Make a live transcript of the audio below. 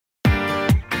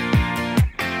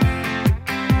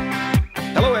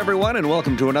everyone, and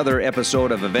welcome to another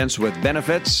episode of Events with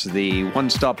Benefits, the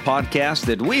one-stop podcast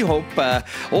that we hope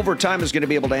over time is going to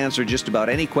be able to answer just about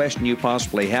any question you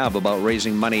possibly have about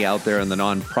raising money out there in the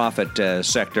nonprofit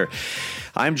sector.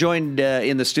 I'm joined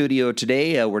in the studio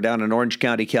today. We're down in Orange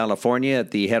County, California at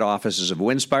the head offices of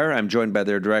Winspire. I'm joined by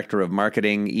their Director of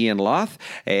Marketing, Ian Loth,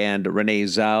 and Renee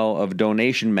Zhao of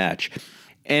Donation Match.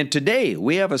 And today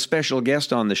we have a special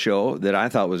guest on the show that I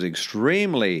thought was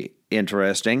extremely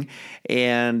interesting.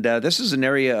 And this is an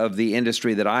area of the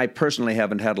industry that I personally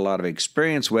haven't had a lot of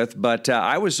experience with, but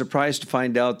I was surprised to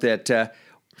find out that,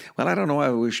 well, I don't know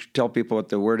why we should tell people what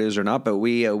the word is or not, but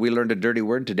we learned a dirty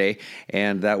word today,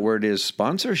 and that word is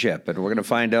sponsorship. And we're going to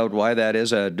find out why that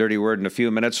is a dirty word in a few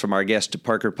minutes from our guest,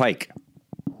 Parker Pike.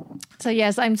 So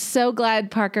yes, I'm so glad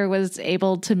Parker was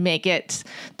able to make it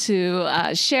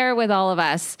to share with all of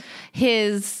us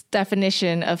his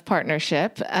definition of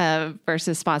partnership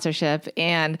versus sponsorship.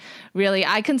 And really,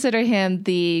 I consider him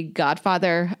the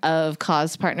godfather of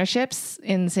cause partnerships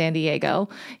in San Diego.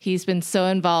 He's been so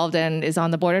involved and is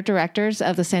on the board of directors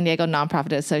of the San Diego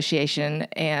Nonprofit Association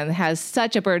and has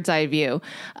such a bird's eye view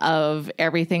of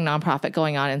everything nonprofit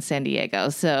going on in San Diego.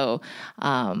 So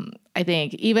I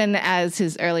think even as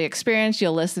his early experience,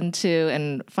 you'll listen to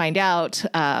and find out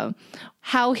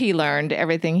how he learned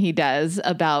everything he does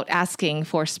about asking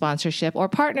for sponsorship or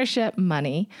partnership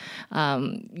money.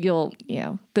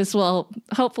 This will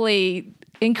hopefully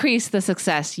increase the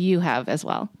success you have as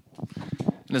well.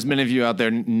 And as many of you out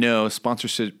there know,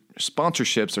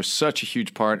 sponsorships are such a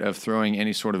huge part of throwing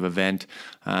any sort of event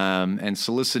and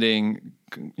soliciting,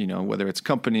 whether it's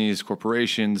companies,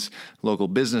 corporations, local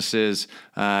businesses.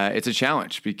 It's a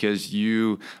challenge because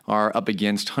you are up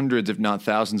against hundreds, if not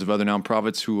thousands, of other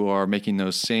nonprofits who are making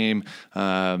those same,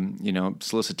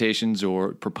 solicitations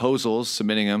or proposals,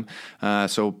 submitting them.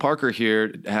 So Parker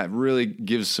here really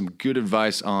gives some good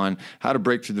advice on how to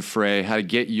break through the fray, how to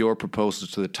get your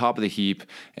proposals to the top of the heap,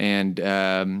 and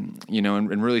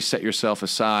and really set yourself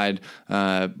aside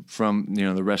from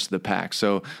the rest of the pack.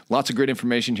 So lots of great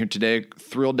information here today.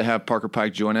 Thrilled to have Parker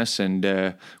Pike join us. And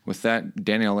with that,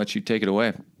 Danny, I'll let you take it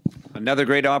away. Another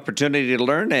great opportunity to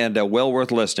learn and well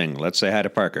worth listening. Let's say hi to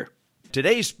Parker.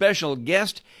 Today's special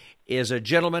guest is a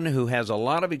gentleman who has a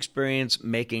lot of experience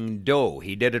making dough.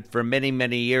 He did it for many,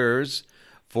 many years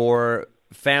for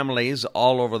families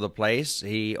all over the place.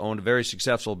 He owned a very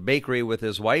successful bakery with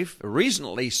his wife,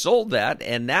 recently sold that,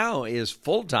 and now is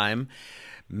full-time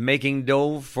making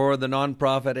dough for the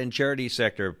nonprofit and charity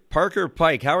sector. Parker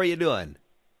Pike, how are you doing?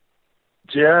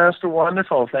 Just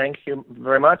wonderful. Thank you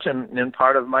very much. And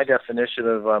part of my definition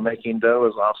of making dough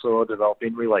is also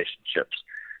developing relationships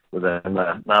within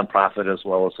the nonprofit as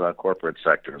well as corporate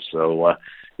sector. So,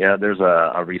 there's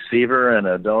a receiver and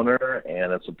a donor,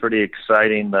 and it's a pretty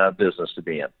exciting business to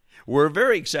be in. We're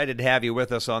very excited to have you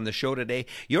with us on the show today.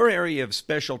 Your area of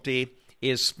specialty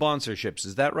is sponsorships.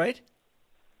 Is that right?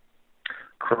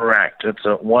 Correct. It's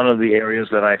one of the areas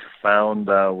that I found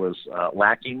was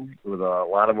lacking with a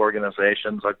lot of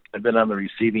organizations. I've been on the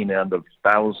receiving end of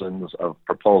thousands of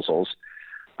proposals,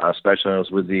 especially when I was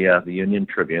with the Union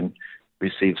Tribune.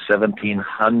 Received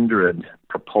 1,700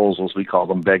 proposals. We call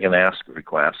them beg and ask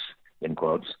requests, in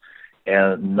quotes.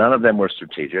 And none of them were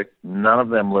strategic. None of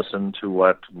them listened to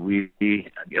what we,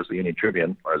 as the Union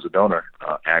Tribune or as a donor,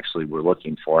 actually were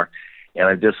looking for. And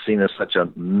I've just seen such a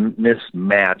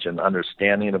mismatch in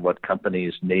understanding of what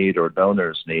companies need or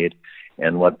donors need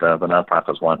and what the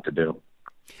nonprofits want to do.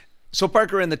 So,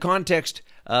 Parker, in the context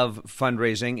of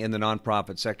fundraising in the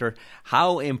nonprofit sector,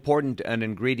 how important an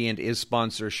ingredient is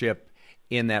sponsorship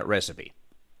in that recipe?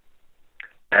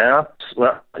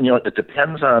 Well, it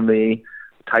depends on the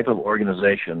type of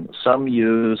organization. Some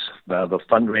use the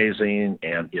fundraising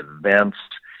and events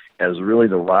as really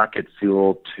the rocket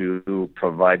fuel to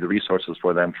provide the resources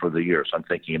for them for the year. So I'm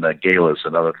thinking about galas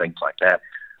and other things like that,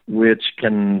 which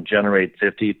can generate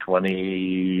 $50,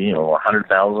 $20,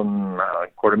 $100,000,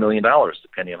 $250,000,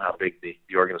 depending on how big the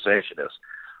organization is.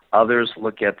 Others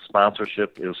look at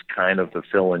sponsorship as kind of to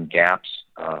fill in gaps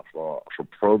for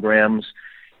programs,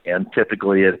 and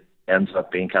typically it ends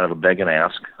up being kind of a beg and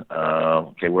ask.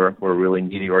 We're a really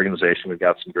needy organization. We've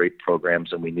got some great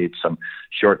programs, and we need some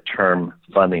short-term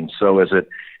funding. So is it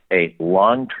a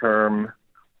long-term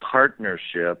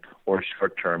partnership or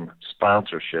short-term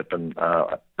sponsorship? And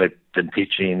they've been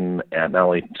teaching at not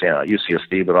only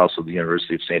UCSD, but also the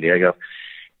University of San Diego.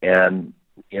 And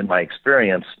in my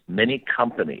experience, many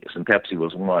companies, and Pepsi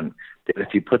was one, that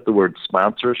if you put the word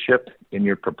sponsorship in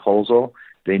your proposal,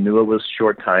 they knew it was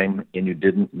short time and you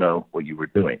didn't know what you were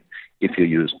doing. If you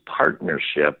use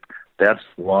partnership, That's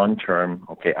long-term.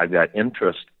 Okay, I've got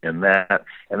interest in that,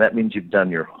 and that means you've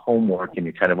done your homework and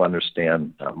you kind of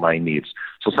understand my needs.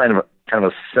 So kind of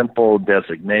a simple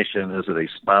designation. Is it a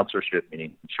sponsorship,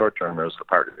 meaning short-term, or is it a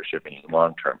partnership, meaning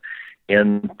long-term?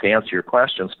 And to answer your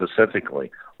question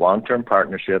specifically, long-term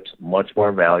partnerships, much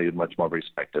more valued, much more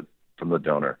respected from the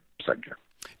donor sector.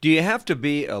 Do you have to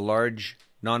be a large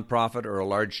nonprofit or a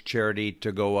large charity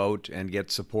to go out and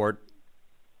get support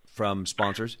from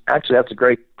sponsors? Actually, that's a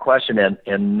great question,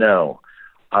 and no,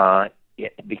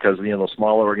 because the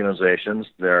smaller organizations,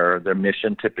 their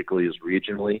mission typically is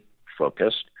regionally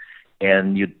focused,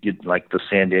 and you'd like the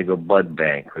San Diego Blood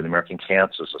Bank or the American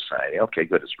Cancer Society. Okay,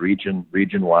 good, it's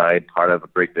region-wide, part of a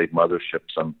great big mothership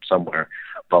somewhere.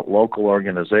 But local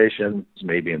organizations,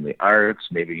 maybe in the arts,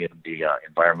 maybe in the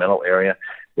environmental area,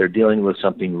 they're dealing with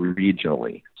something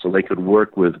regionally. So they could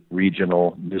work with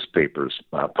regional newspapers,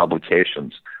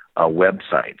 publications,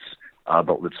 websites,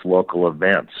 but it's local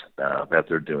events that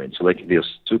they're doing. So they can be a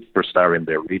superstar in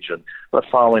their region, but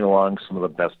following along some of the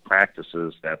best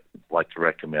practices that I'd like to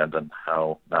recommend on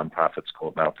how nonprofits go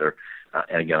about their,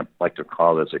 and again, I'd like to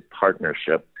call it as a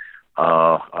partnership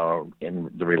in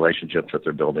the relationships that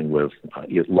they're building with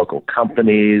local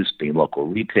companies, being local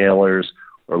retailers,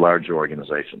 or larger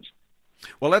organizations.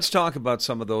 Well, let's talk about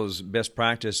some of those best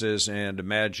practices, and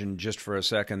imagine just for a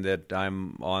second that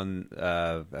I'm on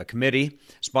a committee,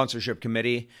 sponsorship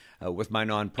committee, with my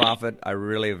nonprofit. I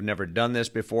really have never done this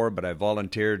before, but I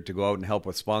volunteered to go out and help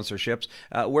with sponsorships.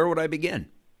 Where would I begin?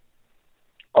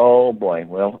 Oh, boy.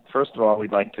 Well, first of all,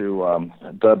 we'd like to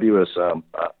dub you as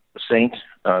Saint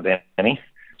Danny.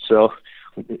 So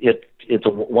it's a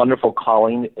wonderful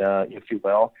calling, if you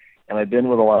will. And I've been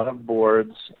with a lot of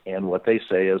boards, and what they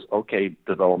say is, okay,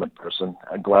 development person,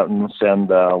 go out and send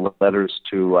letters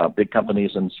to big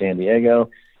companies in San Diego,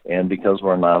 and because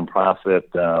we're a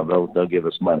nonprofit, they'll give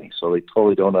us money. So they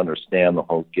totally don't understand the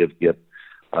whole give-get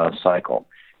cycle.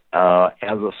 As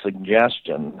a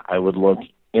suggestion, I would look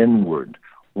inward.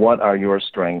 What are your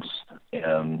strengths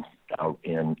in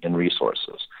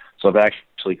resources? So I've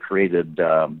actually created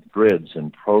grids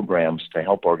and programs to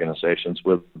help organizations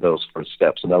with those first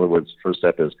steps. In other words, first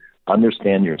step is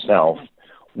understand yourself.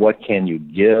 What can you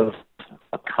give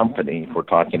a company, if we're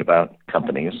talking about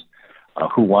companies,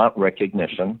 who want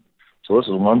recognition? So this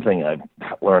is one thing I've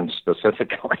learned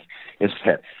specifically is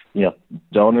that,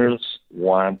 donors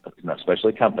want,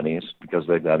 especially companies, because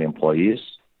they've got employees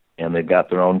and they've got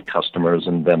their own customers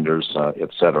and vendors, et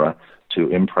cetera, to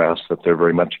impress that they're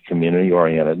very much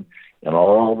community-oriented, and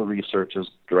all the research is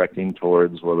directing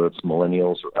towards, whether it's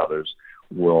millennials or others,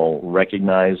 will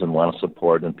recognize and want to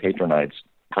support and patronize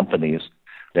companies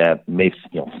that may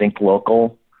think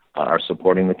local, are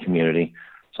supporting the community.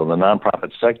 So the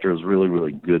nonprofit sector is really,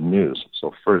 really good news.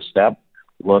 So first step,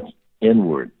 look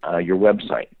inward. Your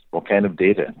website. What kind of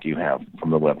data do you have from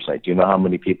the website? Do you know how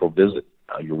many people visit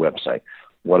your website?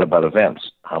 What about events?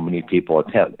 How many people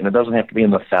attend? And it doesn't have to be in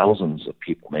the thousands of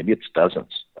people. Maybe it's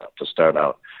dozens to start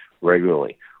out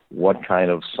regularly. What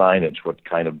kind of signage, what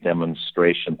kind of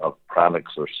demonstration of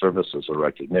products or services or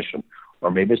recognition? Or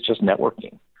maybe it's just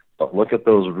networking. But look at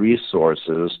those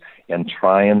resources and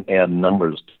try and add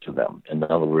numbers to them. In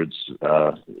other words,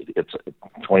 it's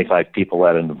 25 people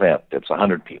at an event. It's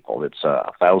 100 people. It's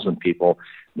 1,000 people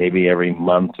maybe every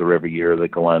month or every year that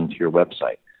go onto your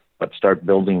website. But start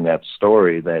building that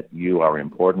story that you are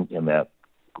important in that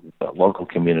local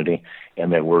community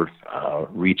and that we're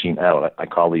reaching out. I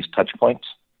call these touch points.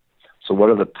 So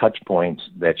what are the touch points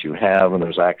that you have? And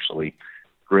there's actually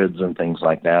grids and things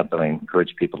like that I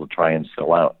encourage people to try and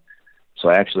fill out. So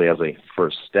actually, as a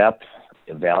first step,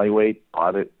 evaluate,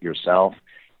 audit yourself.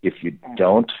 If you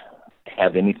don't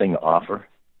have anything to offer,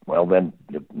 well, then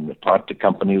talk to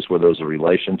companies where there's a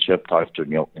relationship, talk to,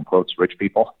 in quotes, rich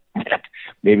people.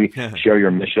 Maybe share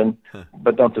your mission,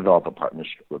 but don't develop a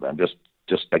partnership with them.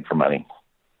 Just beg for money.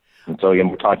 And so again,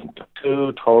 we're talking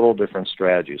two total different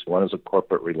strategies. One is a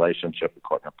corporate relationship, a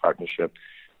corporate partnership.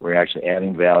 We're actually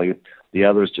adding value. The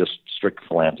other is just strict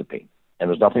philanthropy. And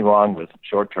there's nothing wrong with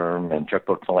short-term and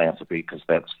checkbook philanthropy because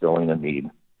that's filling a need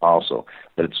also,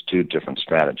 but it's two different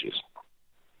strategies.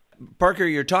 Parker,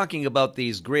 you're talking about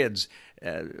these grids.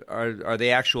 Are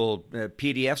they actual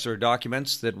PDFs or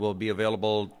documents that will be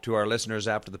available to our listeners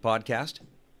after the podcast?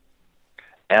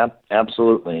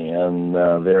 Absolutely, and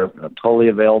they're totally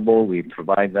available. We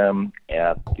provide them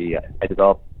I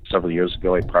developed several years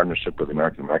ago a partnership with the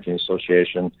American Marketing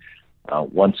Association.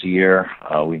 Once a year,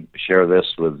 we share this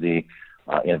with an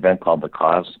event called the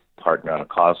Cause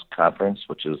Conference,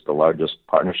 which is the largest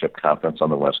partnership conference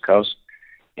on the West Coast.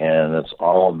 and it's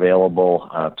all available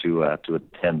to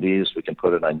attendees. We can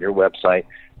put it on your website.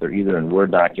 They're either in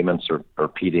Word documents or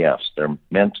PDFs. They're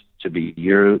meant to be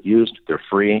used. They're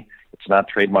free. It's not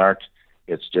trademarked.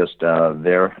 It's just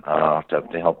there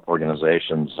to help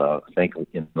organizations think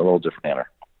in a little different manner.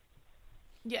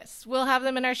 Yes, we'll have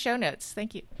them in our show notes.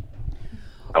 Thank you.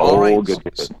 All right. Good.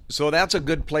 So that's a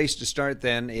good place to start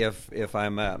then if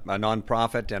I'm a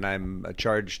nonprofit and I'm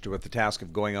charged with the task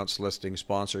of going out soliciting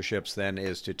sponsorships, then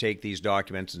is to take these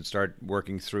documents and start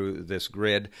working through this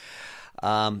grid.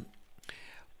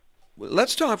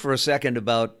 Let's talk for a second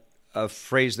about a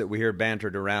phrase that we hear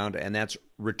bantered around, and that's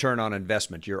return on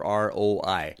investment, your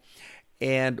ROI.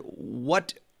 And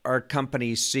what are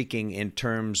companies seeking in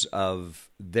terms of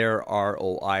their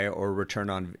ROI or return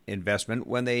on investment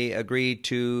when they agree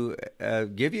to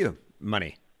give you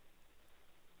money?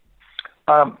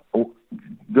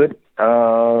 Good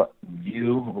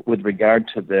view with regard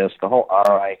to this. The whole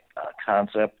ROI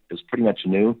concept is pretty much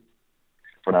new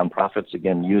for nonprofits,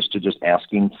 again, used to just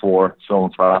asking for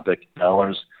philanthropic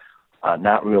dollars,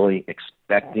 not really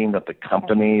expecting that the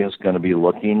company is going to be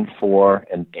looking for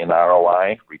an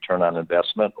ROI, return on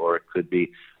investment, or it could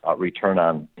be return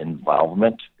on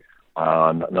involvement,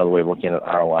 another way of looking at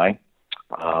ROI,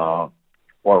 or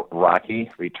ROCI,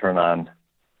 return on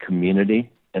community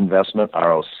investment,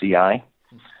 ROCI.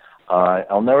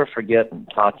 I'll never forget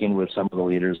talking with some of the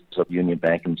leaders of Union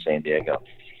Bank in San Diego,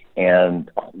 and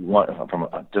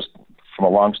from a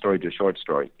long story to a short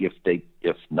story, if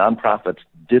nonprofits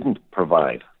didn't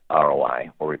provide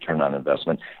ROI or return on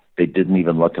investment, they didn't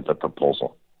even look at the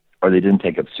proposal, or they didn't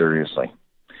take it seriously.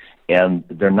 And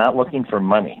they're not looking for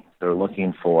money; they're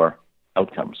looking for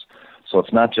outcomes. So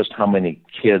it's not just how many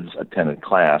kids attended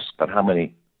class, but how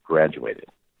many graduated.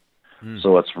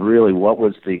 So it's really what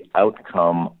was the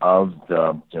outcome of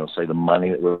the, say the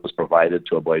money that was provided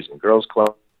to a Boys and Girls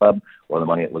Club, or the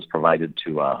money that was provided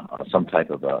to some type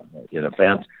of an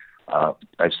event.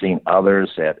 I've seen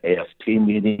others at AFT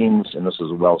meetings, and this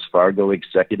is a Wells Fargo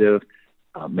executive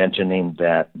mentioning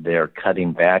that they're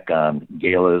cutting back on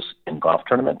galas and golf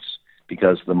tournaments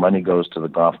because the money goes to the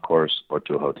golf course or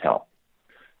to a hotel.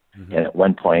 Mm-hmm. And at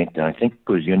one point, and I think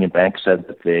it was Union Bank said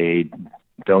that they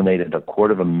donated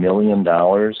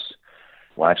 $250,000.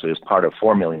 Well, actually, it was part of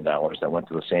 $4 million that went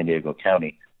to the San Diego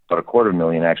County, but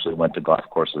 $250,000 actually went to golf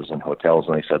courses and hotels,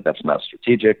 and they said that's not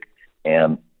strategic,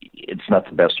 and it's not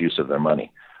the best use of their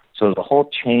money. So there's a whole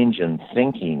change in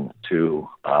thinking to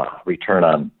return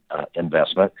on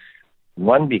investment.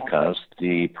 One, because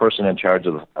the person in charge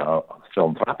of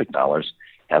philanthropic dollars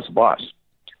has a boss.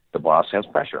 The boss has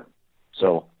pressure.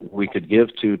 So we could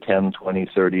give to 10, 20,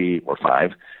 30, or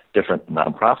 5 different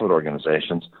nonprofit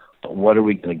organizations, but what are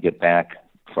we going to get back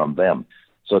from them?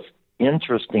 So it's an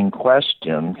interesting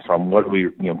question from what are we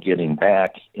getting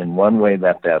back. In one way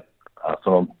that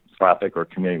philanthropic or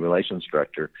community relations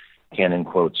director can, in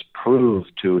quotes, prove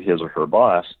to his or her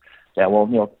boss that,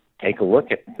 well, take a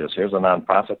look at this. Here's a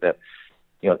nonprofit that,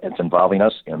 it's involving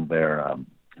us in their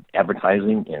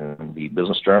advertising in the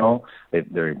Business Journal. They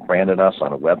branded us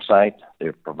on a website.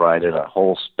 They've provided a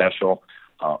whole special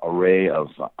array of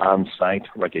on-site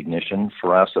recognition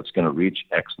for us that's going to reach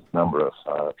X number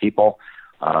of people.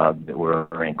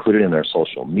 We're included in their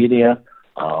social media.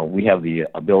 We have the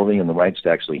ability and the rights to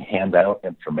actually hand out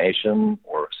information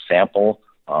or sample,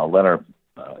 let our,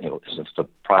 if it's a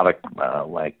product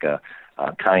like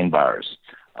Kind bars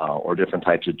or different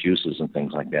types of juices and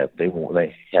things like that. They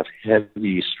have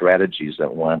heavy strategies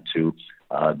that want to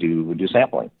do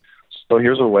sampling. So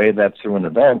here's a way that through an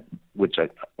event, which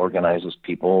organizes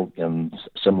people in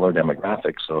similar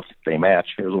demographics, so if they match,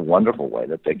 here's a wonderful way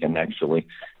that they can actually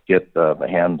get the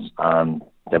hands-on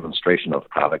demonstration of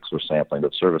products or sampling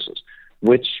of services,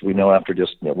 which we know after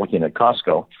just looking at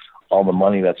Costco, all the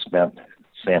money that's spent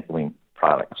sampling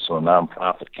products. So a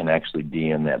nonprofit can actually be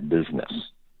in that business.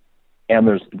 And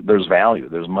there's value.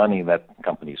 There's money that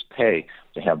companies pay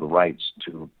to have the rights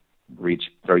to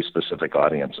reach very specific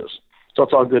audiences. So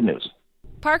it's all good news.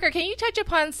 Parker, can you touch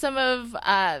upon some of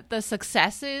the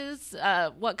successes,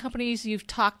 what companies you've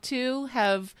talked to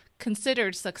have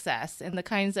considered success and the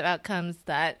kinds of outcomes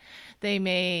that they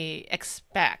may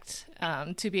expect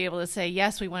to be able to say,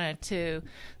 yes, we wanted to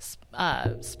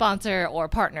sponsor or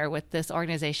partner with this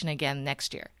organization again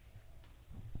next year?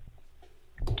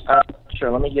 Sure.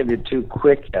 Let me give you 2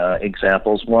 quick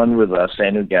examples. One with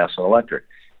Sanu Gas and Electric.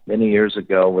 Many years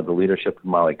ago, with the leadership of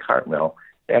Molly Cartmill,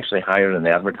 they actually hired an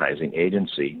advertising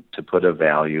agency to put a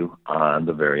value on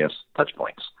the various touch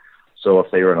points. So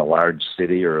if they were in a large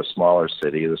city or a smaller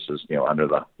city, this is under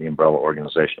the umbrella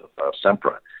organization of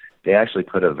Sempra, they actually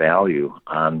put a value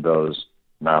on those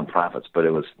nonprofits, but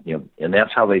it was, and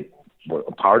that's how they were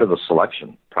a part of the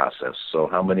selection process. So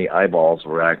how many eyeballs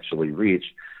were actually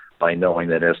reached by knowing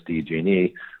that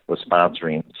SDG&E was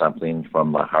sponsoring something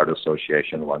from the Heart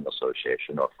Association, Lung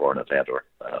Association, or for an event or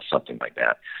something like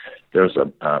that. There's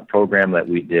a program that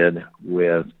we did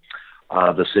with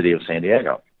the city of San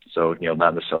Diego. So,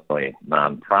 not necessarily a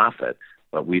nonprofit,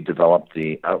 but we developed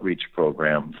the outreach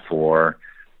program for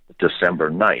December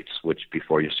nights, which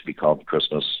before used to be called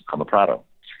Christmas on the Prado.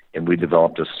 And we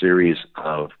developed a series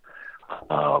of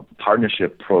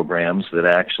partnership programs that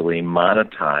actually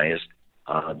monetized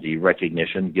the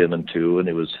recognition given to, and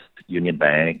it was Union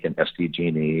Bank and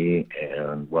SDG&E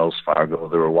and Wells Fargo.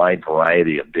 There were a wide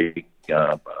variety of big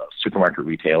supermarket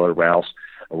retailer. Ralph's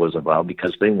was involved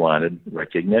because they wanted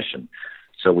recognition.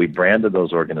 So we branded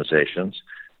those organizations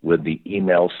with the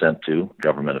email sent to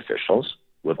government officials,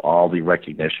 with all the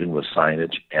recognition with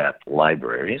signage at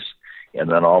libraries, and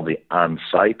then all the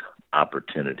on-site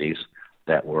opportunities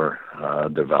that were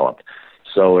developed.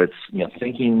 So it's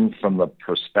thinking from the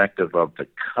perspective of the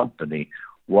company,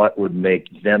 what would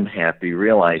make them happy,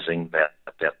 realizing that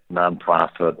that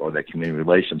nonprofit or that community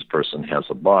relations person has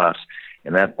a boss,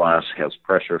 and that boss has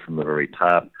pressure from the very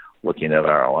top looking at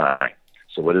ROI.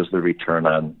 So what is the return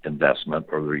on investment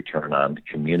or the return on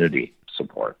community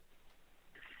support?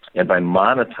 And by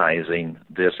monetizing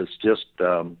this, it's just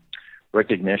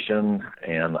recognition,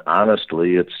 and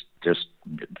honestly, it's just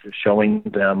showing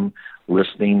them,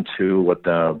 listening to what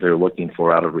they're looking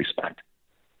for out of respect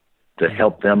to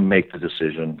help them make the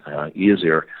decision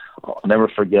easier. I'll never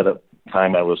forget a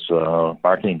time I was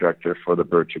marketing director for the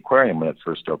Birch Aquarium when it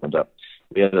first opened up.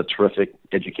 We had a terrific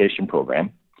education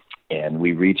program, and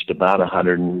we reached about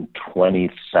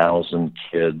 120,000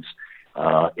 kids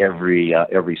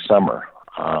every summer.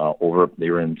 They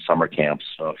were in summer camps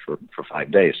for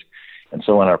 5 days. And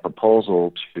so in our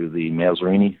proposal to the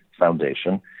Mazzarini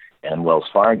Foundation and Wells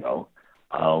Fargo,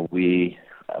 we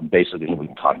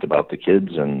talked about the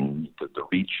kids and the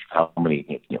reach, how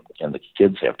many, and the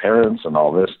kids have parents and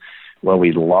all this. Well,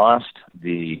 we lost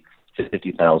the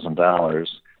 $50,000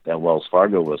 that Wells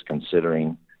Fargo was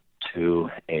considering to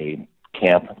a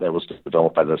camp that was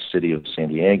developed by the city of San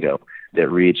Diego that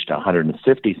reached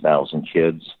 150,000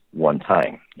 kids one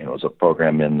time. It was a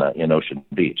program in Ocean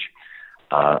Beach.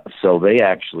 So they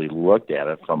actually looked at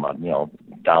it from a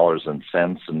dollars and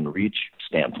cents and reach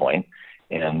standpoint,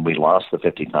 and we lost the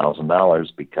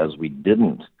 $50,000 because we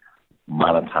didn't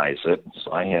monetize it.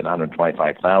 So I had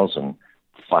 125,000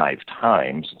 5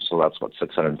 times, so that's what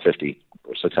 650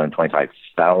 or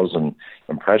 625,000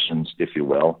 impressions, if you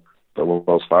will. But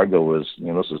Wells Fargo was,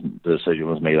 the decision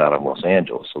was made out of Los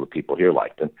Angeles, so the people here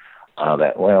liked it.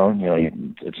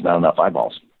 It's not enough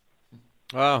eyeballs.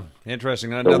 Oh,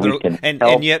 interesting.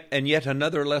 And yet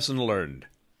another lesson learned.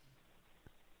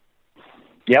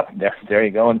 Yep, there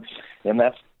you go. And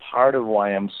that's part of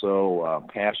why I'm so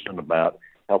passionate about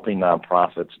helping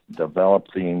nonprofits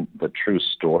developing the true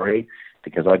story,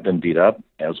 because I've been beat up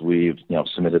as we've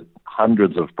submitted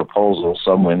hundreds of proposals.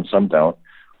 Some win, some don't.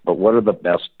 But what are the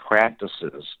best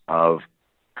practices of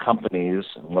companies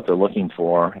and what they're looking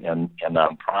for and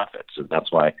nonprofits? And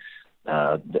that's why,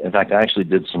 in fact, I actually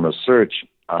did some research,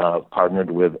 partnered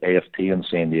with AFP in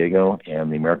San Diego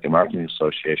and the American Marketing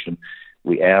Association.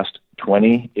 We asked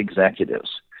 20 executives,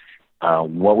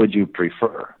 what would you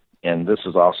prefer? And this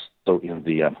is also in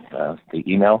the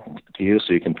email to you,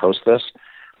 so you can post this.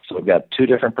 So we've got 2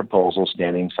 different proposals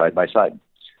standing side by side.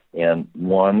 And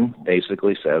one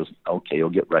basically says, okay, you'll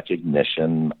get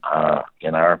recognition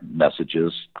in our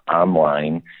messages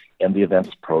online, in the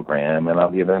events program, and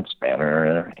on the events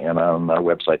banner, and on our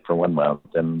website for 1 month,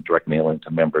 and direct mailing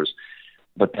to members.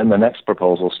 But then the next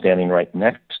proposal standing right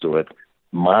next to it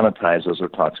monetizes or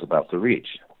talks about the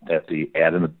reach, that the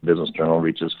ad in the Business Journal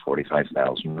reaches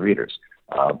 45,000 readers.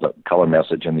 The color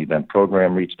message in the event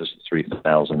program reaches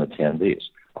 3,000 attendees.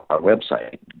 Our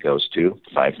website goes to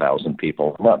 5,000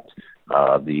 people a month.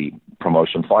 The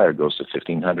promotion flyer goes to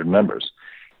 1,500 members.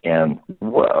 And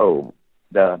whoa,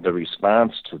 the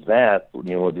response to that,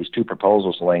 with these 2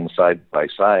 proposals laying side by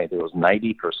side, it was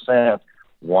 90%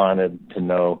 wanted to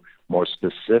know more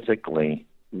specifically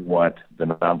what the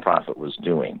nonprofit was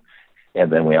doing.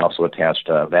 And then we also attached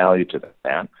value to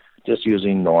that, just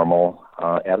using normal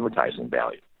advertising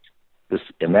value.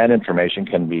 And that information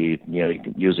can be,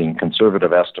 using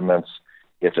conservative estimates.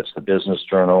 If it's the Business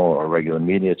Journal or regular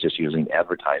media, it's just using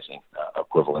advertising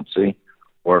equivalency.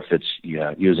 Or if it's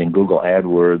using Google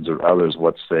AdWords or others,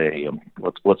 what's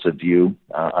a view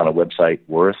on a website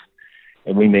worth?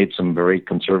 And we made some very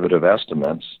conservative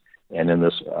estimates, And in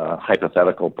this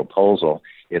hypothetical proposal,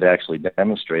 it actually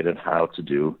demonstrated how to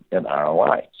do an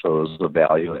ROI. So it was the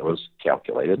value that was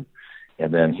calculated.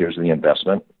 And then here's the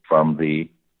investment from the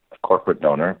corporate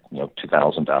donor,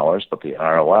 $2,000, but the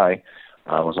ROI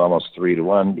was almost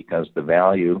 3-to-1 because the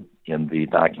value in the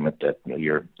document that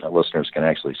your listeners can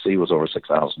actually see was over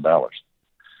 $6,000.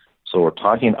 So we're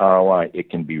talking ROI. It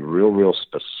can be real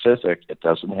specific. It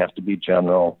doesn't have to be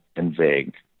general and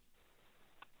vague.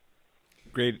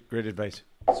 Great advice.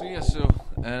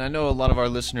 And I know a lot of our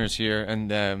listeners here, and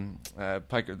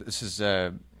Pike, this is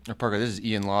Parker. This is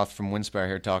Ian Loth from Winspire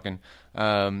here talking.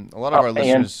 A lot of our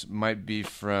listeners might be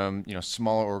from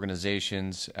smaller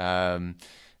organizations, who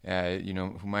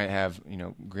might have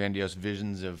grandiose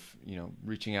visions of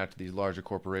reaching out to these larger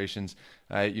corporations.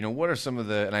 What are some of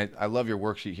the? And I love your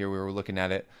worksheet here. We were looking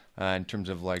at it in terms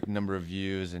of like number of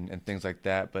views and things like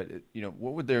that. But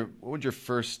what would your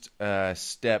first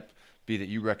step be that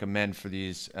you recommend for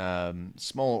these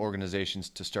small organizations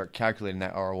to start calculating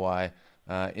that ROI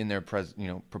in their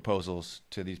proposals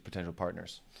to these potential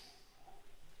partners?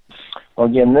 Well,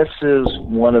 again, this is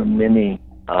one of many,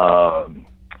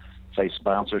 say,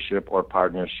 sponsorship or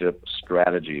partnership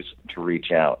strategies to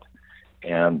reach out.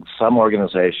 And some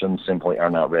organizations simply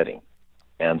are not ready.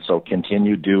 And so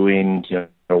continue doing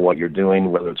what you're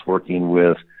doing, whether it's working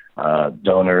with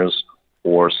donors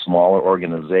or smaller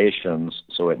organizations.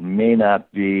 So it may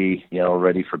not be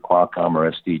ready for Qualcomm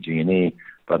or SDG&E,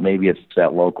 but maybe it's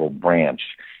that local branch.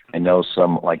 I know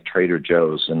some like Trader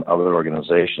Joe's and other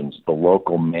organizations, the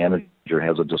local manager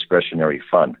has a discretionary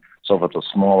fund. So if it's a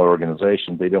smaller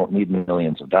organization, they don't need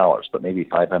millions of dollars, but maybe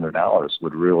 $500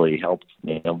 would really help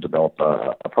develop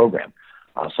a program.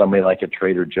 Somebody like a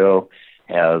Trader Joe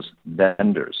has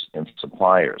vendors and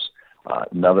suppliers.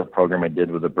 Another program I did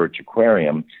with the Birch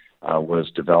Aquarium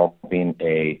was developing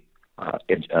a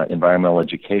environmental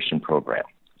education program.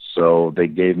 So they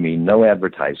gave me no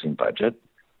advertising budget.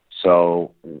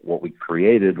 So what we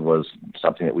created was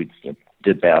something that we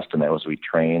did best, and that was we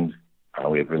trained.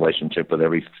 We have a relationship with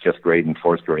every 5th grade and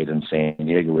 4th grade in San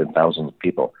Diego. We had thousands of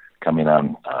people coming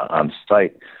on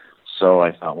site. So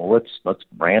I thought, well, let's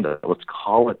brand it. Let's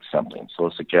call it something. So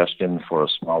a suggestion for a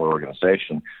smaller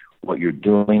organization, what you're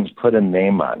doing is put a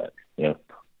name on it.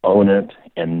 Own it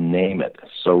and name it.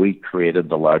 So we created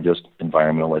the largest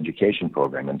environmental education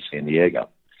program in San Diego.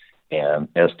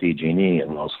 And SDG&E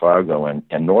and Wells Fargo and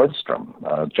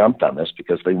Nordstrom jumped on this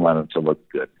because they wanted to look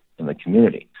good in the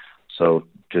community. So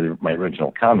to my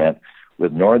original comment,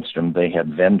 with Nordstrom, they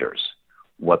had vendors.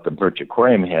 What the Birch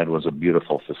Aquarium had was a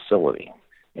beautiful facility.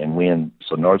 And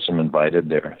so Nordstrom invited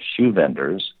their shoe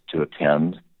vendors to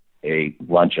attend a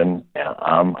luncheon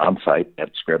on site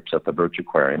at Scripps at the Birch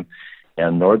Aquarium.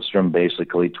 And Nordstrom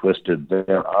basically twisted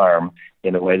their arm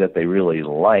in a way that they really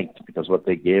liked, because what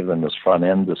they gave them is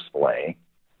front-end display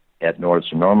at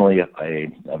Nordstrom. Normally,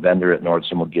 a vendor at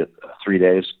Nordstrom will get 3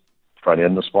 days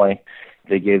front-end display.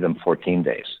 They gave them 14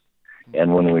 days.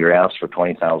 And when we were asked for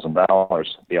 $20,000,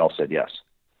 they all said yes,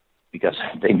 because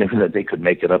they knew that they could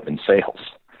make it up in sales.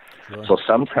 Sure. So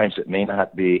sometimes it may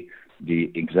not be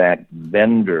the exact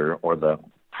vendor or the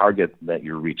target that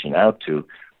you're reaching out to,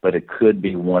 but it could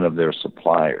be one of their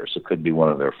suppliers. It could be one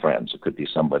of their friends. It could be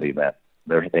somebody that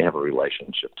they have a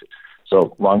relationship to.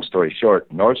 So long story short,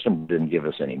 Nordstrom didn't give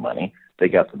us any money. They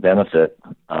got the benefit,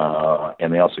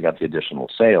 and they also got the additional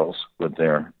sales with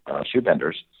their shoe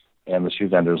vendors, and the shoe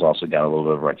vendors also got a little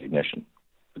bit of recognition.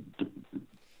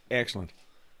 Excellent.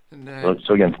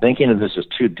 So again, thinking of this as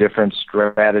two different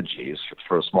strategies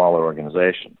for a smaller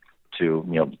organization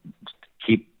to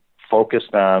keep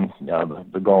focused on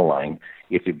the goal line.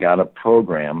 If you've got a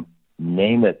program,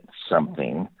 name it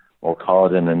something or call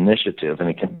it an initiative, and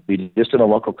it can be just in a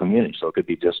local community. So it could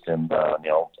be just in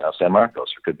San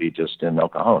Marcos, or it could be just in El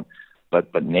Cajon,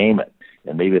 but name it.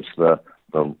 And maybe it's the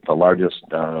largest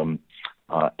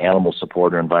animal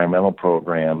support or environmental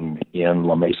program in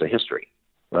La Mesa history.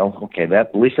 Well, okay,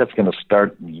 at least that's going to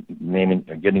start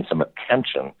getting some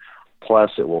attention.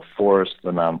 Plus, it will force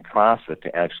the nonprofit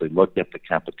to actually look at the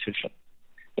competition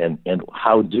and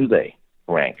how do they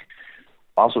rank.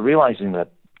 Also realizing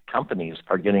that companies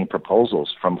are getting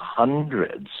proposals from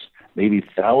hundreds, maybe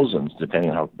thousands, depending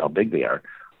on how big they are,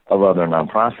 of other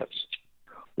nonprofits.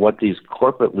 What these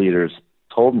corporate leaders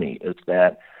told me is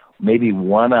that maybe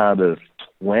 1 out of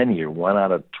 20 or 1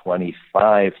 out of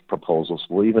 25 proposals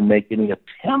will even make any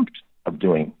attempt of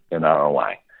doing an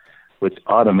ROI, which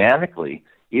automatically,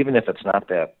 even if it's not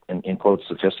that, in quotes,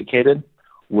 sophisticated,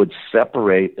 would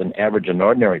separate an average and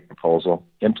ordinary proposal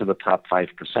into the top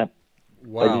 5%.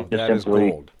 Wow, that is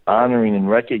simply gold. Honoring and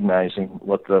recognizing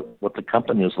what the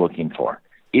company is looking for.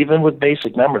 even with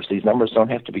basic numbers, these numbers don't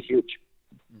have to be huge.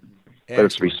 But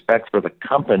it's respect for the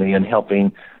company and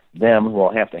helping them.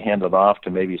 We'll have to hand it off to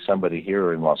maybe somebody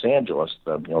here in Los Angeles,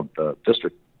 the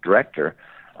district director,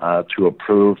 to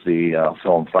approve the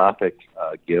philanthropic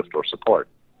gift or support.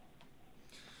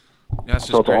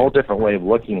 So it's a whole different way of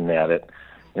looking at it,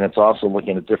 and it's also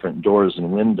looking at different doors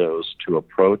and windows to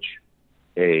approach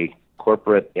a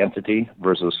corporate entity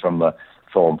versus from the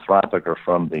philanthropic or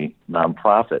from the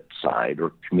nonprofit side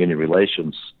or community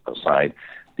relations side.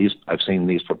 I've seen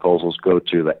these proposals go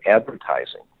to the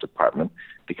advertising department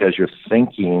because you're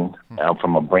thinking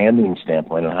from a branding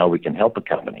standpoint on how we can help a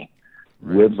company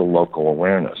with the local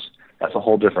awareness. That's a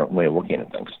whole different way of looking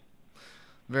at things.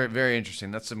 Very, very interesting.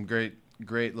 That's some great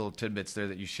little tidbits there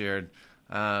that you shared.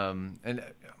 And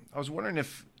I was wondering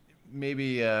if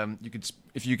maybe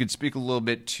you could speak a little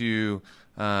bit to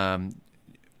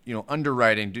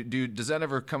underwriting. Does that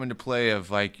ever come into play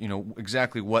of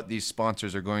exactly what these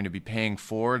sponsors are going to be paying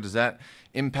for? Does that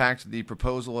impact the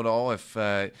proposal at all? If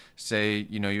say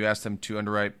you ask them to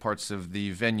underwrite parts of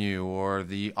the venue or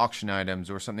the auction items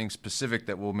or something specific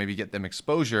that will maybe get them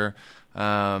exposure,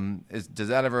 does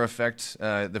that ever affect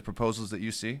the proposals that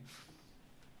you see?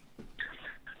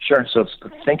 Sure. So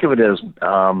think of it as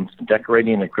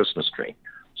decorating a Christmas tree.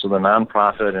 So the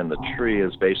nonprofit and the tree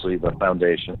is basically the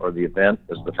foundation, or the event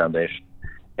is the foundation.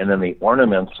 And then the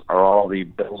ornaments are all the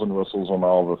bells and whistles and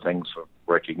all the things for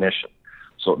recognition.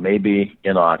 So it may be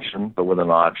in auction, but with an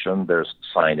auction, there's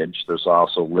signage. There's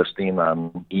also listing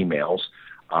on emails.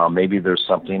 Maybe there's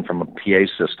something from a PA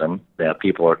system that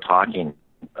people are talking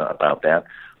about that,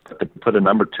 but they put a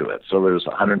number to it. So there's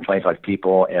 125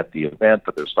 people at the event,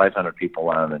 but there's 500 people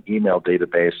on an email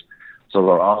database. So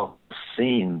they're all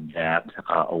seeing that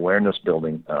awareness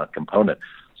building component.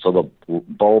 So the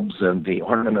bulbs and the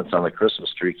ornaments on the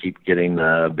Christmas tree keep getting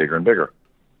bigger and bigger.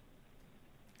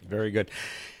 Very good.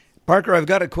 Parker, I've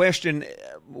got a question.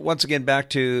 Once again, back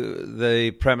to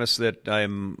the premise that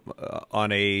I'm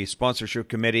on a sponsorship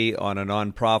committee on a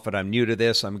nonprofit. I'm new to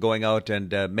this. I'm going out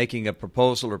and making a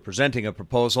proposal or presenting a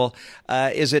proposal.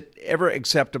 Is it ever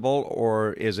acceptable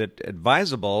or is it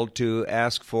advisable to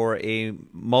ask for a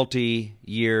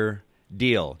multi-year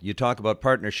deal? You talk about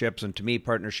partnerships, and to me,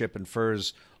 partnership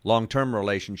infers long-term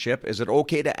relationship. Is it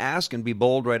okay to ask and be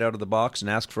bold right out of the box and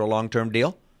ask for a long-term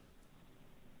deal?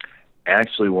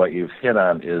 Actually, what you've hit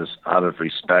on is out of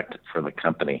respect for the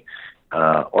company.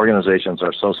 Organizations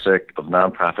are so sick of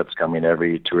nonprofits coming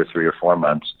every 2 or 3 or 4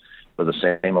 months for the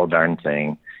same old darn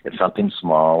thing. It's something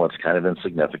small. It's kind of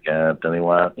insignificant. And they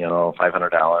want, $500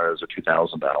 or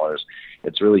 $2,000.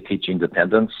 It's really teaching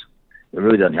dependence. It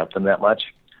really doesn't help them that much.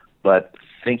 But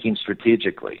thinking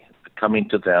strategically, coming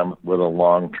to them with a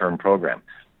long-term program,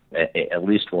 at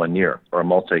least 1 year or a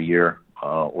multi-year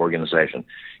organization.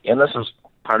 And this is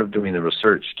part of doing the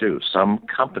research, too. Some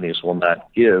companies will not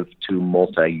give to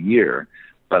multi-year,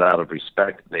 but out of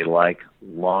respect, they like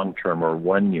long-term or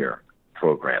 1-year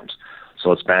programs.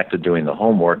 So it's back to doing the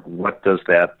homework. What does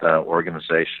that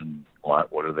organization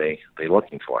want? What are they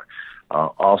looking for?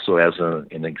 Also, as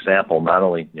an example, not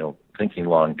only thinking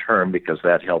long-term, because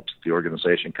that helps the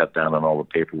organization cut down on all the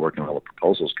paperwork and all the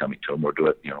proposals coming to them, or do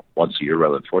it once a year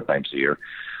rather than 4 times a year,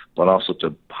 but also to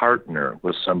partner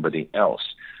with somebody else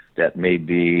that may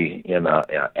be in a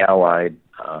allied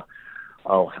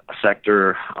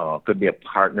sector, could be a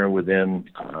partner within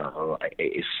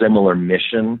a similar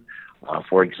mission.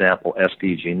 For example,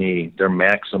 SDG&E, their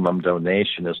maximum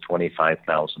donation is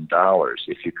 $25,000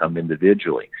 if you come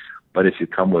individually. But if you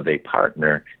come with a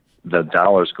partner, the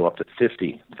dollars go up to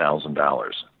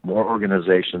 $50,000. More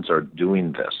organizations are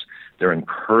doing this. They're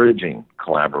encouraging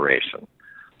collaboration.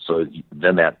 So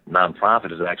then that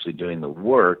nonprofit is actually doing the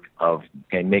work of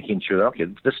making sure that, okay,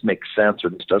 this makes sense or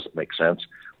this doesn't make sense,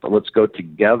 but let's go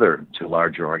together to a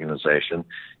larger organization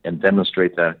and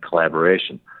demonstrate that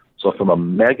collaboration. So from a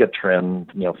mega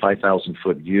trend,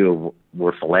 5,000-foot view of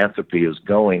where philanthropy is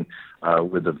going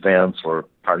with events or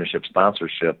partnership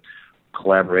sponsorship,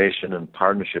 collaboration and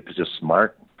partnership is just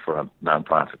smart for a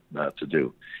nonprofit to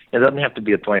do. It doesn't have to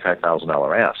be a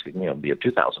 $25,000 ask. It can be a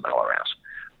 $2,000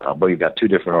 ask. But you've got 2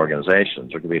 different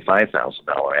organizations. There could be a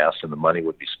 $5,000 ask, and the money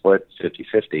would be split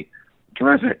 50-50.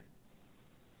 Terrific.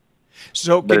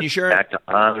 So can you share? Back to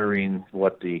honoring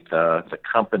what the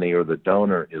company or the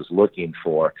donor is looking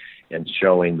for and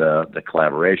showing the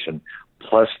collaboration.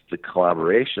 Plus, the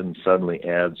collaboration suddenly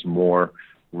adds more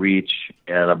reach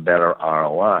and a better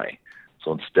ROI.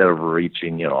 So instead of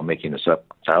reaching, I'm making this up,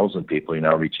 1,000 people, you're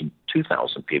now reaching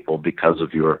 2,000 people because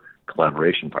of your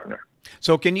collaboration partner.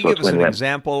 So can you give us an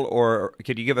example, or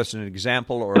could you give us an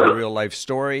example or a real life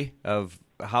story of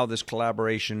how this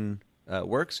collaboration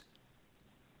works?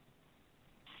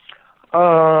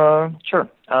 Sure.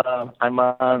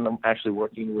 I'm actually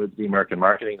working with the American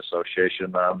Marketing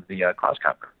Association on the cause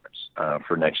conference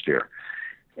for next year.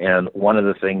 And one of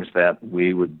the things that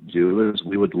we would do is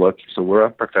we would look, so we're a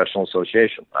professional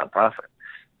association, nonprofit,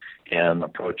 and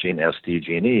approaching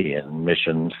SDG&E and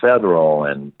Mission Federal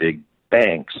and big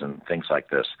banks and things like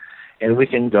this. And we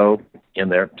can go in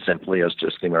there simply as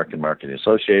just the American Marketing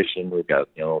Association. We've got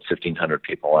 1,500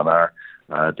 people on our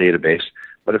database.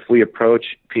 But if we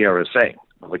approach PRSA,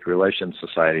 Public Relations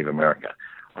Society of America,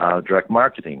 Direct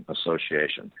Marketing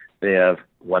Association, they have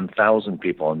 1,000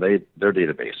 people in their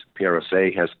database.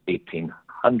 PRSA has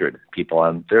 1,800 people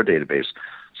on their database.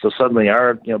 So suddenly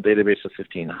our database of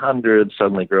 1,500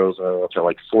 suddenly grows to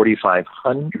like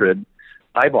 4,500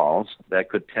 eyeballs that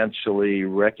could potentially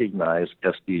recognize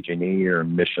SDG&E or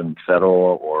Mission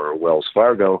Federal or Wells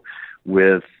Fargo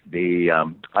with the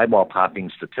eyeball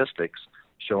popping statistics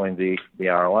showing the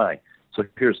ROI. So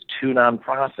here's two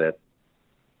nonprofit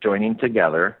joining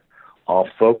together, all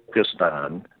focused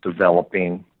on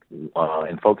developing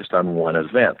and focused on one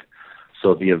event.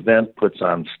 So the event puts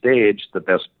on stage the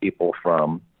best people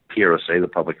from PRSA, the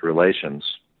Public Relations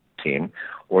team,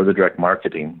 or the Direct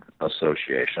Marketing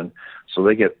Association. So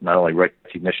they get not only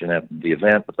recognition at the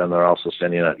event, but then they're also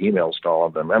sending out emails to all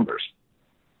of their members.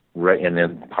 Right, and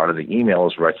then part of the email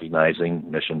is recognizing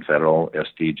Mission Federal,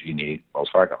 SDG&E, Wells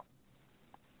Fargo.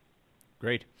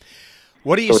 Great.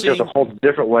 What are you so seeing? It's just a whole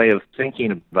different way of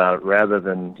thinking about it, rather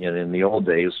than in the old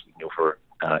days, for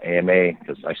AMA,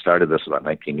 because I started this about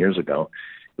 19 years ago.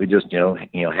 We just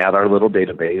had our little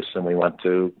database, and we went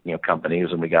to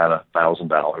companies, and we got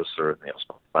 $1,000 or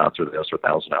sponsor this or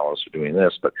 $1,000 for doing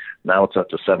this. But now it's up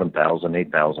to $7,000,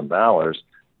 $8,000.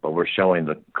 But we're showing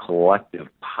the collective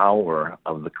power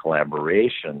of the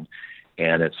collaboration,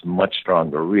 and it's much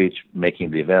stronger reach,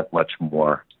 making the event much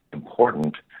more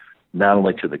important, not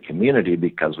only to the community,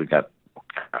 because we've got,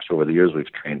 over the years,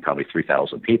 we've trained probably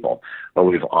 3,000 people, but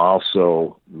we've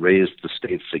also raised the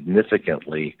state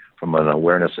significantly from an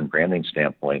awareness and branding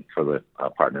standpoint for the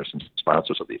partners and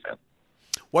sponsors of the event.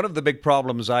 One of the big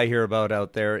problems I hear about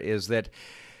out there is that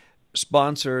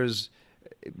sponsors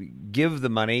give the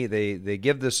money, they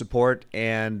give the support,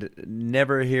 and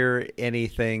never hear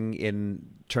anything in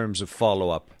terms of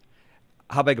follow-up.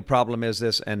 How big a problem is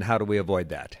this, and how do we avoid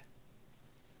that?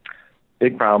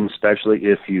 Big problem, especially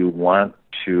if you want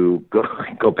to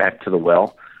go back to the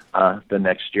well the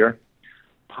next year.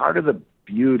 Part of the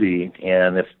beauty,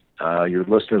 and if your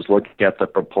listeners look at the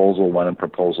Proposal 1 and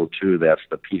Proposal 2, that's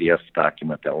the PDF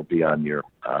document that will be on your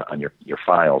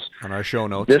files. On our show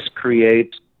notes. This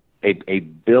creates a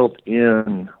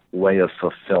built-in way of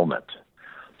fulfillment.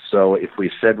 So if we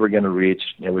said we're going to reach,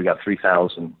 we've got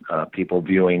 3,000 people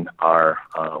viewing our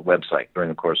website during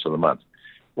the course of the month.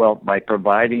 Well, by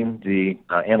providing the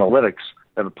analytics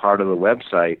that are part of the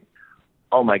website,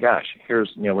 oh my gosh,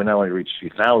 here's, we not only reached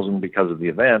 3,000 because of the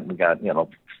event, we got,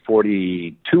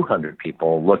 4,200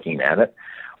 people looking at it,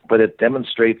 but it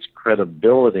demonstrates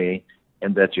credibility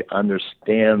and that you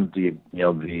understand the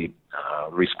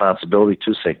responsibility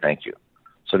to say thank you.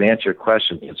 So to answer your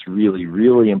question, it's really,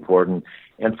 really important,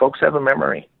 and folks have a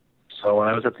memory. So when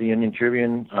I was at the Union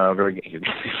Tribune,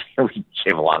 we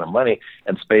gave a lot of money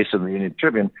and space in the Union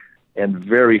Tribune, and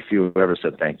very few ever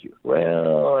said thank you.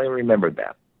 Well, I remembered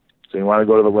that. So you want to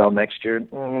go to the well next year?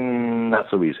 Not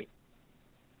so easy.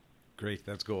 Great,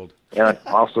 that's gold. And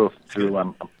also through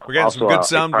we're getting some good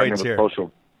sound bites here.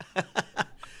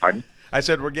 Pardon? I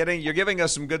said you're giving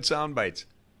us some good sound bites.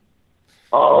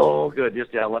 Oh, good.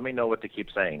 Just let me know what to keep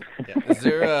saying. Yeah. Is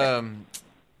there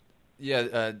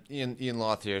Ian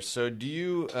Loth here. So do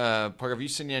you, Parker, have you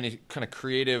seen any kind of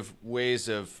creative ways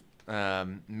of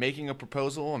making a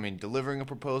proposal? I mean, delivering a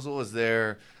proposal? Is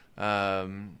there how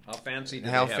fancy?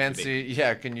 How fancy?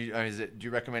 Yeah. Can you? Do you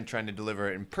recommend trying to deliver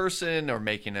it in person, or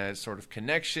making a sort of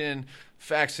connection,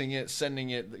 faxing it,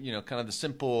 sending it? Kind of the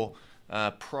simple,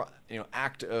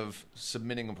 act of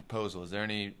submitting a proposal. Is there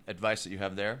any advice that you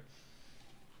have there?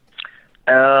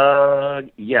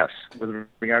 Yes. With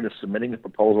regard to submitting the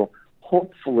proposal,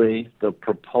 hopefully the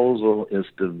proposal is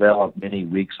developed many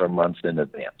weeks or months in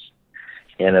advance,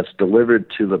 and it's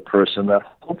delivered to the person that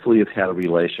hopefully you've had a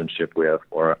relationship with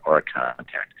or a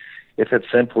contact. If it's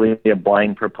simply a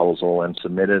blind proposal and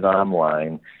submitted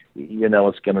online,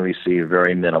 it's going to receive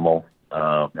very minimal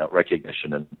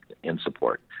recognition and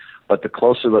support. But the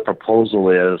closer the proposal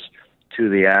is to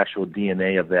the actual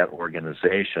DNA of that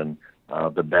organization,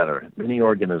 the better. Many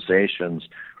organizations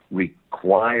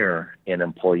require an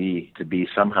employee to be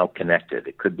somehow connected.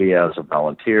 It could be as a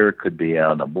volunteer, could be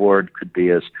on a board, could be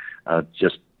as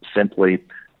just simply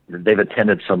they've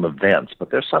attended some events,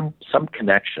 but there's some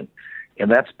connection. And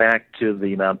that's back to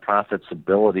the nonprofit's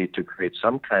ability to create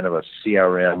some kind of a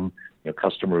CRM,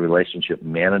 customer relationship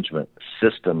management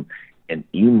system, an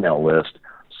email list,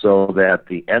 so that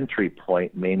the entry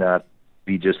point may not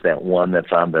be just that one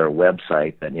that's on their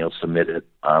website that, submit it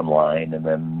online and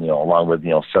then, along with,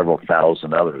 several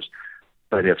thousand others.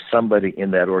 But if somebody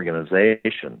in that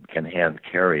organization can hand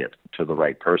carry it to the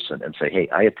right person and say, hey,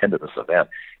 I attended this event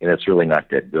and it's really not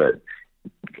that good,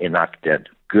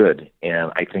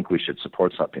 and I think we should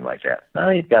support something like that. Now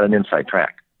you've got an inside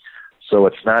track. So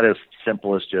it's not as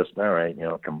simple as just, all right,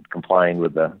 complying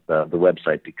with the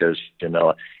website, because,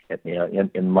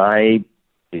 in my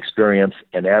experience,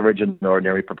 an average and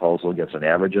ordinary proposal gets an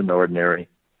average and ordinary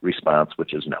response,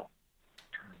 which is no.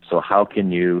 So how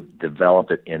can you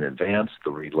develop it in advance,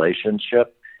 the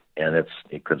relationship? And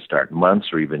it could start months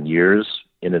or even years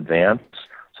in advance.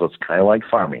 So it's kind of like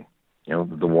farming.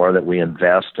 The more that we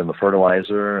invest in the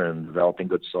fertilizer and developing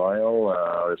good soil,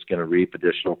 it's going to reap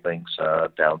additional things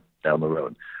down the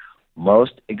road.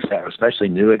 Most, especially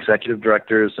new executive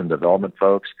directors and development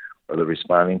folks, or the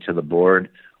responding to the board,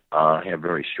 have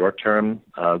very short-term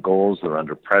goals. They're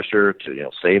under pressure to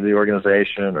save the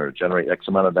organization or generate X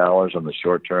amount of dollars on the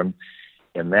short term,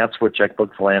 and that's where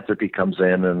checkbook philanthropy comes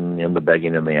in the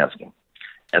begging and the asking.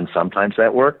 And sometimes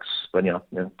that works, but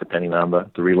depending on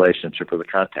the relationship or the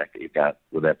contact that you've got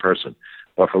with that person.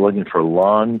 But if we're looking for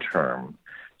long-term,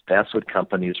 that's what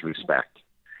companies respect.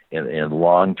 In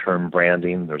long-term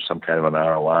branding, there's some kind of an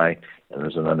ROI, and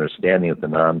there's an understanding that the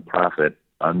nonprofit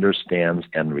understands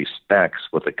and respects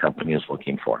what the company is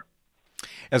looking for.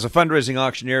 As a fundraising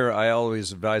auctioneer, I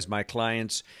always advise my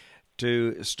clients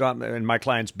to stop, and my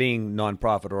clients being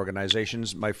nonprofit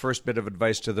organizations, my first bit of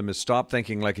advice to them is stop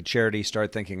thinking like a charity,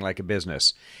 start thinking like a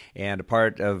business. And a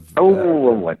part of...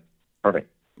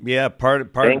 perfect. Yeah, part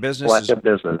of business like a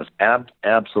business.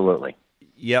 Absolutely.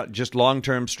 Yeah, just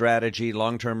long-term strategy,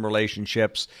 long-term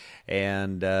relationships,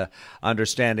 and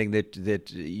understanding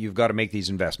that you've got to make these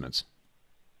investments.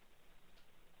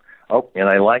 Oh, and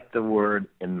I like the word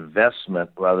investment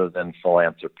rather than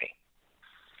philanthropy,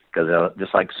 because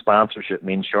just like sponsorship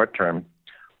means short-term,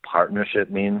 partnership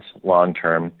means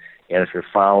long-term, and if you're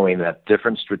following that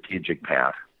different strategic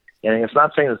path, and it's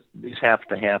not saying that these have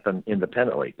to happen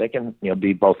independently. They can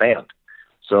be both and.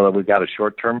 So we've got a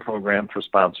short-term program for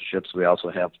sponsorships. We also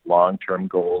have long-term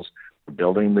goals for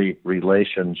building the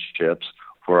relationships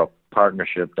for a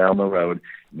partnership down the road.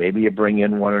 Maybe you bring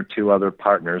in one or two other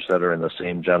partners that are in the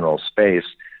same general space,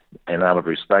 and out of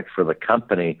respect for the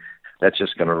company, that's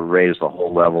just going to raise the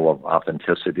whole level of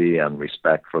authenticity and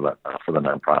respect for the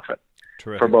nonprofit.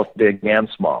 Terrific. For both big and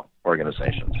small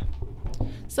organizations.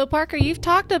 So, Parker, you've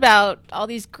talked about all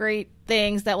these great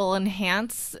things that will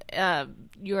enhance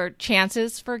your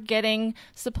chances for getting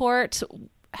support.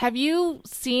 Have you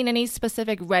seen any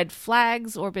specific red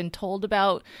flags or been told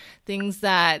about things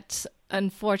that,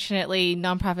 unfortunately,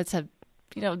 nonprofits have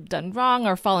done wrong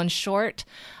or fallen short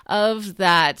of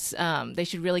that they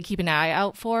should really keep an eye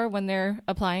out for when they're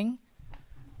applying?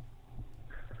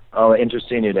 Oh,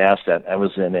 interesting you'd ask that. I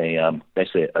was in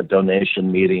a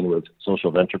donation meeting with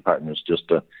social venture partners just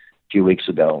a few weeks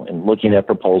ago and looking at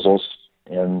proposals.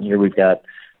 And here we've got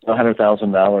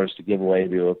 $100,000 to give away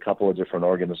to a couple of different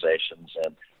organizations.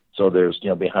 And so there's,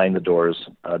 behind the doors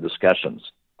discussions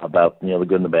about, the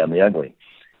good and the bad and the ugly.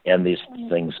 And these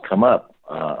things come up.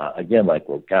 Again, like,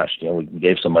 well, gosh, we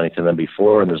gave some money to them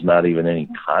before and there's not even any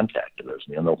contact. There's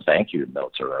no thank you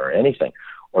notes or anything.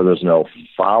 Or there's no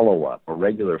follow-up or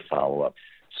regular follow-up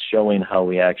showing how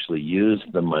we actually use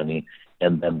the money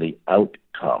and then the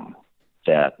outcome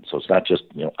that, so it's not just,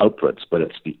 outputs, but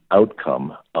it's the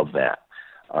outcome of that.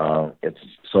 It's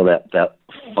so that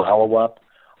follow-up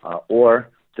or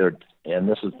there, and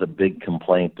this is the big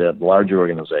complaint that larger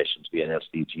organizations, be it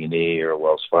SDG&E or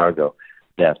Wells Fargo,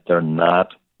 that they're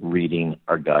not reading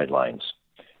our guidelines.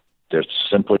 They're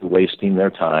simply wasting their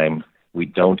time. We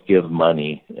don't give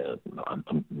money,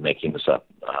 I'm making this up.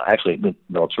 Actually,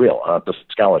 no, it's real, the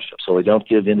scholarship. So we don't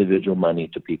give individual money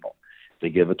to people. They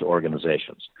give it to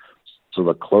organizations. So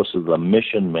the closer the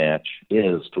mission match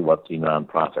is to what the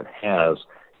nonprofit has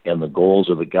and the goals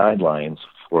or the guidelines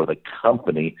for the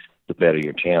company, the better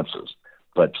your chances.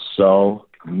 But so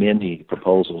many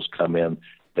proposals come in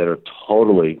that are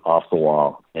totally off the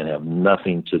wall and have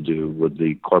nothing to do with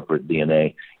the corporate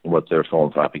DNA and what their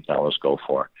philanthropic dollars go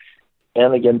for.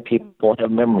 And again, people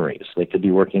have memories. They could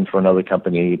be working for another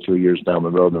company 2 years down the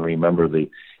road and remember the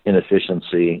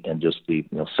inefficiency and just the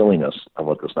silliness of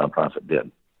what this nonprofit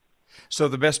did. So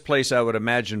the best place I would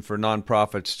imagine for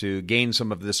nonprofits to gain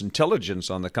some of this intelligence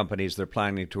on the companies they're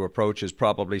planning to approach is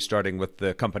probably starting with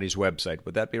the company's website.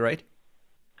 Would that be right?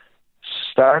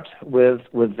 Start with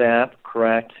that,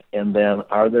 correct, and then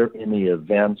are there any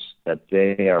events that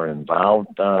they are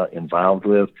involved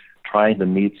with? Trying to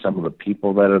meet some of the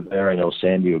people that are there. I know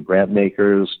San Diego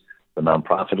Grantmakers, the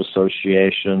Nonprofit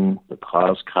Association, the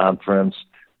Cause Conference,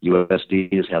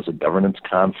 USD has a governance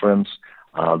conference.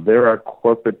 There are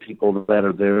corporate people that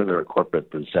are there. There are corporate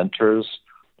presenters.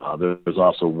 There's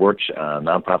also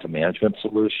nonprofit management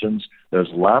solutions. There's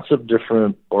lots of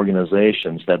different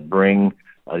organizations that bring,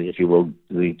 if you will,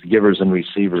 the givers and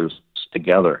receivers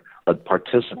together that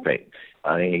participate.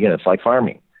 Again, it's like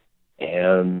farming,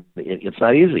 and it's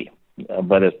not easy.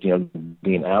 But it's,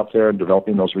 being out there,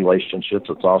 developing those relationships,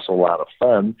 it's also a lot of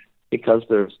fun because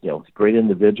there's, great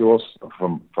individuals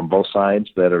from both sides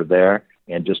that are there,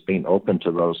 and just being open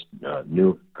to those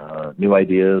new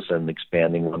ideas and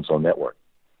expanding one's own network.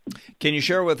 Can you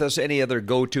share with us any other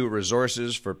go-to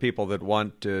resources for people that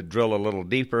want to drill a little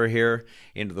deeper here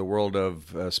into the world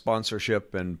of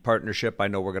sponsorship and partnership? I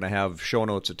know we're going to have show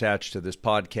notes attached to this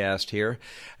podcast here.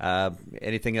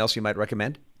 Anything else you might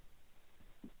recommend?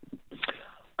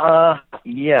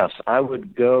 Yes, I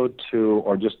would go to,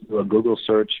 or just do a Google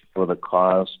search for the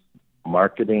Cause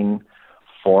Marketing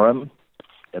Forum.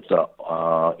 It's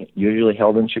usually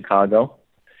held in Chicago,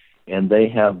 and they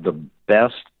have the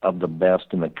best of the best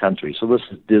in the country. So this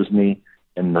is Disney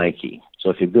and Nike. So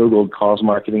if you Googled Cause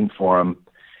Marketing Forum,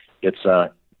 it's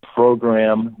a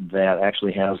program that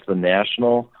actually has the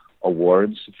national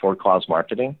awards for cause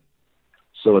marketing.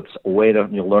 So it's a way to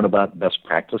learn about best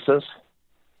practices.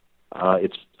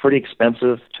 It's pretty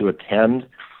expensive to attend,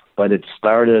 but it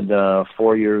started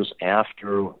 4 years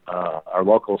after our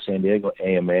local San Diego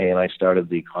AMA, and I started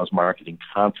the Cause Marketing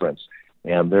Conference.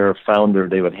 And their founder,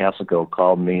 David Hassico,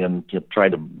 called me and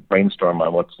tried to brainstorm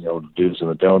on what's the do's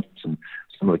and the don'ts and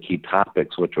some of the key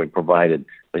topics which we provided.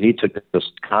 But he took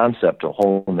this concept to a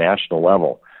whole national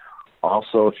level.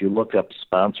 Also, if you look up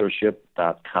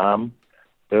sponsorship.com,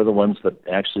 they're the ones that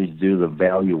actually do the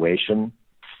valuation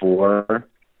for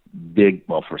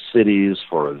for cities,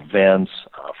 for events,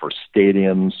 for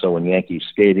stadiums. So in Yankee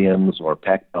stadiums or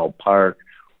Pac-Bell Park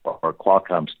or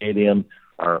Qualcomm Stadium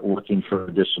are looking for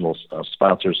additional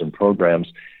sponsors and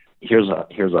programs. Here's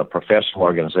a professional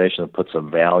organization that puts a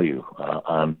value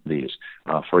on these.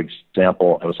 For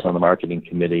example, I was on the marketing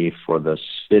committee for the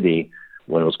city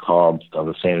when it was called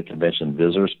the San Diego Convention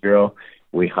Visitors Bureau.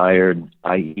 We hired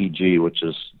IEG, which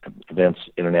is Events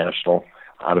International,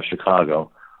 out of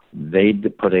Chicago. They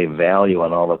put a value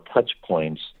on all the touch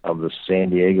points of the San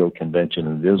Diego Convention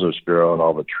and Visitors Bureau and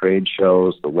all the trade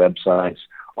shows, the websites,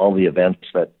 all the events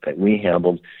that we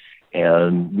handled.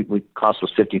 And it cost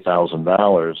us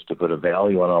 $50,000 to put a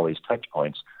value on all these touch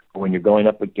points. But when you're going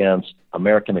up against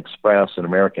American Express and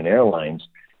American Airlines,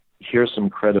 here's some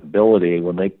credibility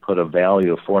when they put a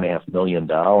value of $4.5 million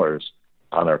on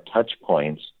our touch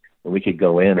points. And we could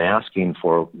go in asking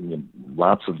for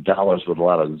lots of dollars with a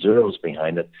lot of zeros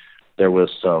behind it. There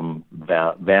was some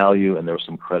value and there was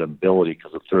some credibility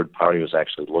because a third party was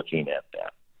actually looking at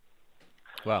that.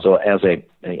 Wow. So as a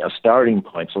starting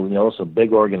point, so some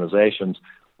big organizations,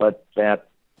 but that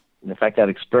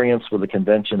experience with the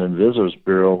Convention and Visitors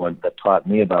Bureau that taught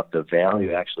me about the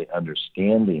value, actually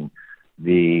understanding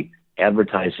the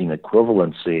advertising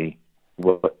equivalency,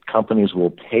 what companies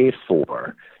will pay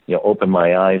for, opened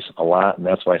my eyes a lot, and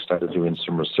that's why I started doing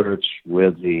some research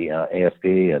with the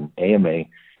AFB and AMA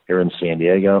here in San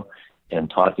Diego and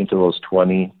talking to those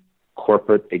 20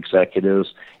 corporate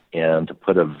executives and to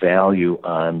put a value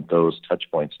on those touch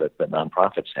points that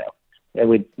nonprofits have.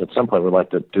 And at some point, we'd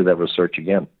like to do that research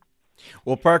again.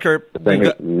 Well, Parker,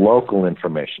 local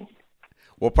information.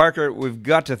 Well, Parker, we've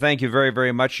got to thank you very,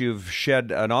 very much. You've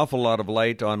shed an awful lot of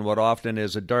light on what often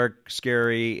is a dark,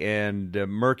 scary, and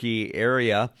murky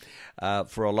area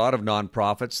for a lot of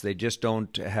nonprofits. They just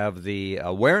don't have the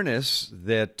awareness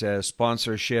that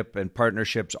sponsorship and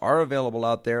partnerships are available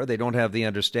out there. They don't have the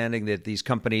understanding that these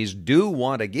companies do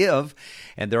want to give,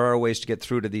 and there are ways to get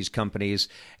through to these companies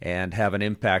and have an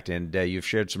impact. And you've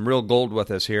shared some real gold with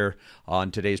us here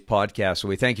on today's podcast. So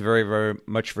we thank you very, very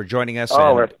much for joining us.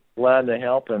 We're glad to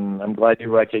help, and I'm glad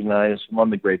you recognize one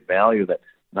of the great value that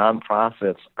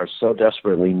nonprofits are so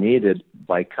desperately needed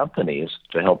by companies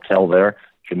to help tell their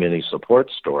community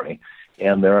support story.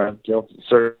 And there are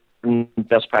certain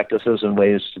best practices and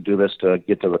ways to do this to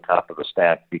get to the top of the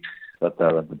stack. But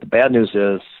the bad news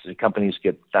is companies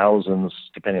get thousands,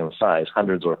 depending on the size,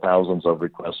 hundreds or thousands of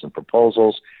requests and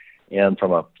proposals, And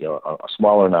from a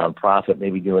smaller nonprofit,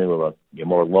 maybe dealing with a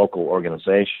more local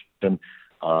organization,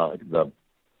 the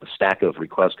stack of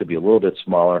requests could be a little bit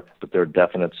smaller, but there are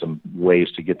definite some ways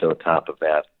to get to the top of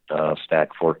that stack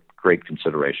for great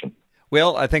consideration.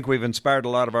 Well, I think we've inspired a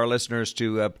lot of our listeners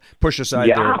to push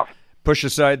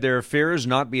aside their fears,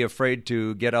 not be afraid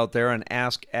to get out there and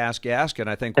ask. And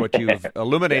I think what you've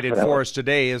illuminated for us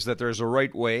today is that there's a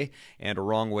right way and a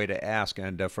wrong way to ask.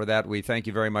 And for that, we thank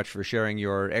you very much for sharing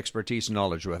your expertise and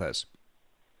knowledge with us.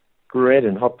 Great,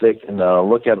 and hope they can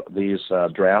look at these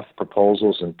draft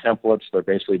proposals and templates. They're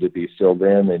basically to be filled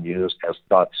in and used as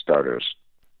thought starters.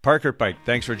 Parker Pike,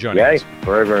 thanks for joining us.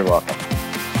 Very, very welcome.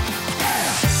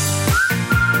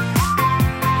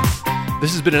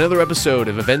 This has been another episode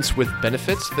of Events with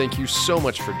Benefits. Thank you so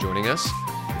much for joining us.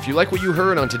 If you like what you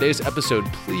heard on today's episode,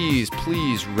 please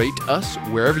rate us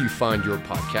wherever you find your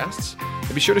podcasts.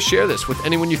 And be sure to share this with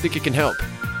anyone you think it can help.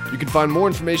 You can find more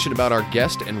information about our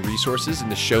guest and resources in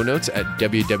the show notes at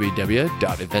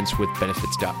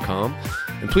www.eventswithbenefits.com.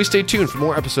 And please stay tuned for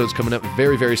more episodes coming up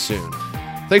very, very soon.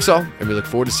 Thanks all, and we look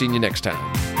forward to seeing you next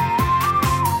time.